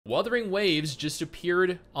Wuthering Waves just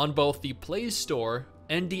appeared on both the Play Store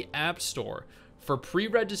and the App Store for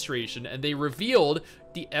pre-registration, and they revealed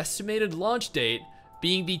the estimated launch date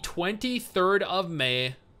being the 23rd of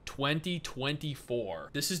May, 2024.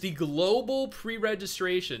 This is the global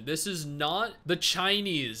pre-registration. This is not the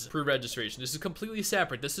Chinese pre-registration. This is completely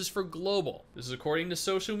separate. This is for global. This is according to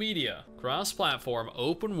social media. Cross-platform,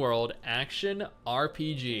 open world, action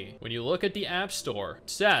RPG. When you look at the App Store, it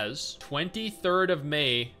says 23rd of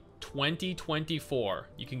May, 2024.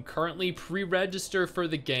 You can currently pre-register for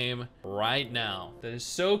the game right now. That is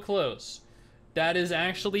so close. That is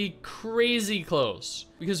actually crazy close.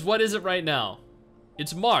 Because what is it right now?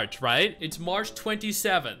 It's March, right? It's March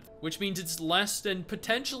 27th, which means it's less than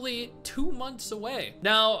potentially 2 months away.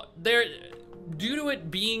 Now, due to it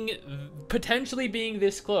being potentially being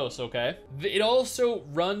this close, okay, it also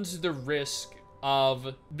runs the risk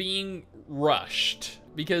of being rushed,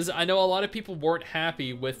 because I know a lot of people weren't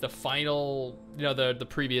happy with the final, the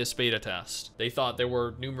previous beta test. They thought there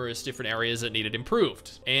were numerous different areas that needed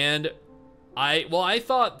improved. And I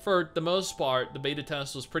thought for the most part, the beta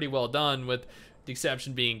test was pretty well done, with the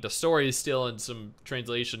exception being the story still and some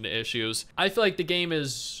translation issues. I feel like the game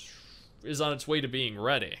is on its way to being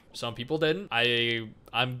ready. Some people didn't.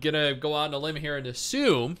 I'm gonna go out on a limb here and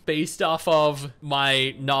assume, based off of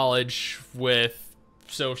my knowledge with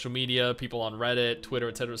social media, people on Reddit, Twitter,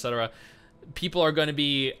 etc., people are going to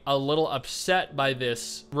be a little upset by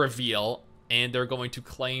this reveal, and they're going to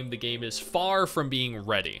claim the game is far from being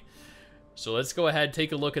ready. So let's go ahead and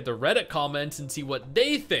take a look at the Reddit comments and see what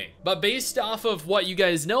they think. But based off of what you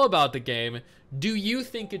guys know about the game, do you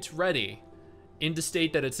think it's ready in the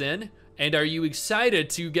state that it's in? And are you excited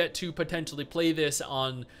to get to potentially play this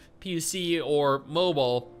on PC or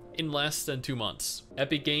mobile in less than 2 months?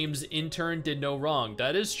 Epic Games intern did no wrong.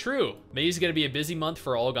 That is true. May is going to be a busy month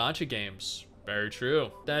for all gacha games. Very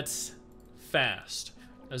true. That's fast.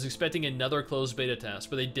 I was expecting another closed beta test,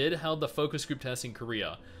 but they did held the focus group test in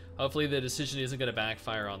Korea. Hopefully the decision isn't going to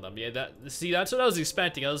backfire on them. Yeah, that's what I was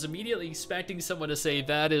expecting. I was immediately expecting someone to say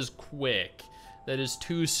that is quick. That is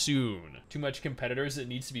too soon. Too much competitors. It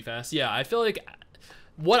needs to be fast. Yeah, I feel like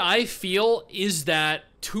what I feel is that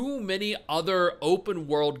too many other open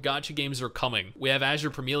world gacha games are coming. We have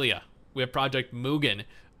Azure Premilia. We have Project Mugen.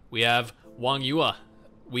 We have Wang Yua.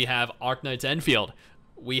 We have Arknights Enfield.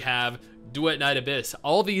 We have Duet Night Abyss.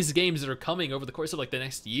 All these games that are coming over the course of like the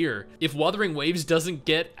next year. If Wuthering Waves doesn't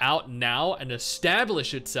get out now and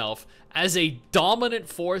establish itself as a dominant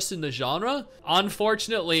force in the genre,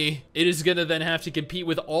 unfortunately, it is gonna then have to compete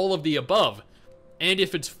with all of the above. And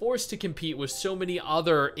if it's forced to compete with so many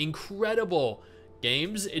other incredible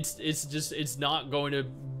games, it's not going to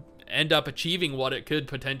end up achieving what it could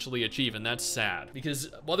potentially achieve, and that's sad, because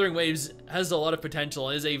Wuthering Waves has a lot of potential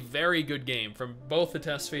and is a very good game from both the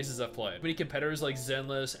test phases I've played. Many competitors like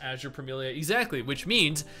Zenless, Azure Premilia, exactly, which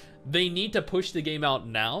means they need to push the game out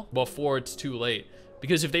now before it's too late,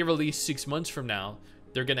 because if they release 6 months from now,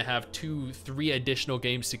 they're gonna have 2-3 additional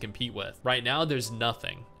games to compete with. Right now, there's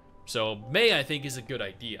nothing. So May, I think, is a good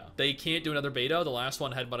idea. They can't do another beta. The last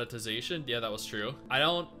one had monetization. Yeah, that was true. I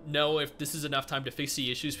don't know if this is enough time to fix the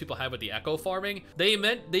issues people have with the echo farming. They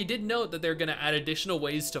did note that they're gonna add additional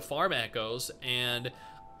ways to farm echoes, and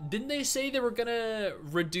didn't they say they were gonna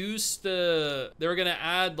they were gonna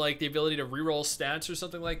add like the ability to reroll stats or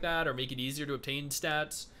something like that, or make it easier to obtain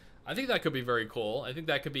stats? I think that could be very cool. I think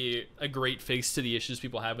that could be a great fix to the issues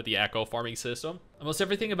people have with the echo farming system. Almost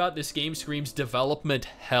everything about this game screams development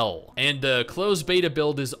hell. And the closed beta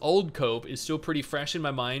build is old cope is still pretty fresh in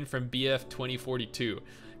my mind from BF 2042.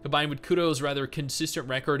 Combined with Kudo's rather consistent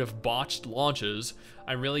record of botched launches,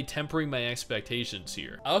 I'm really tempering my expectations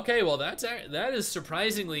here. Okay, well that is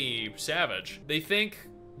surprisingly savage. They think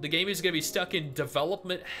the game is going to be stuck in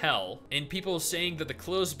development hell, and people saying that the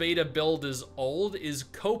closed beta build is old is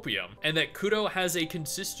copium, and that Kudo has a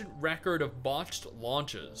consistent record of botched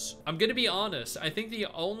launches. I'm going to be honest, I think the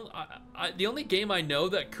only game I know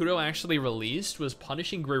that Kudo actually released was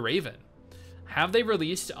Punishing Grey Raven. Have they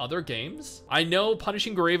released other games? I know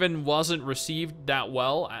Punishing Grey Raven wasn't received that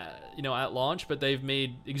well, at launch, but they've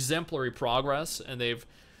made exemplary progress, and they've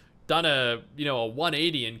done a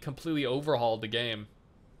 180 and completely overhauled the game.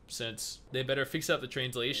 Since they better fix up the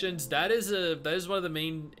translations. That is one of the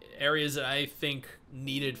main areas that I think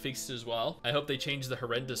needed fixed as well. I hope they change the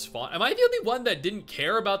horrendous font. Am I the only one that didn't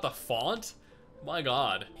care about the font? My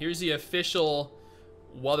God. Here's the official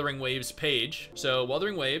Wuthering Waves page. So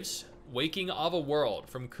Wuthering Waves, Waking of a World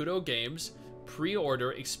from Kudo Games,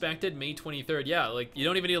 pre-order expected May 23rd. Yeah, like you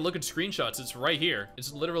don't even need to look at screenshots. It's right here.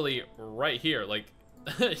 It's literally right here, like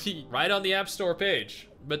right on the App Store page.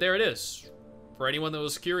 But there it is. For anyone that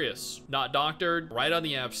was curious, not doctored, right on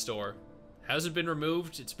the App Store. Hasn't been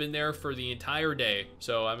removed. It's been there for the entire day.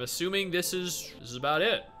 So I'm assuming this is about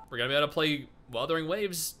it. We're gonna be able to play Wuthering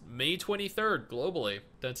Waves May 23rd globally.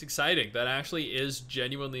 That's exciting. That actually is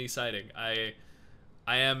genuinely exciting.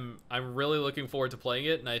 I'm really looking forward to playing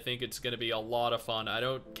it, and I think it's gonna be a lot of fun. I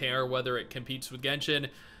don't care whether it competes with Genshin.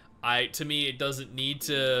 To me, it doesn't need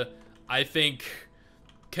to, I think,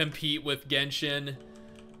 compete with Genshin,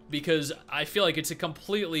 because I feel like it's a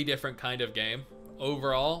completely different kind of game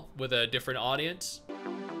overall with a different audience.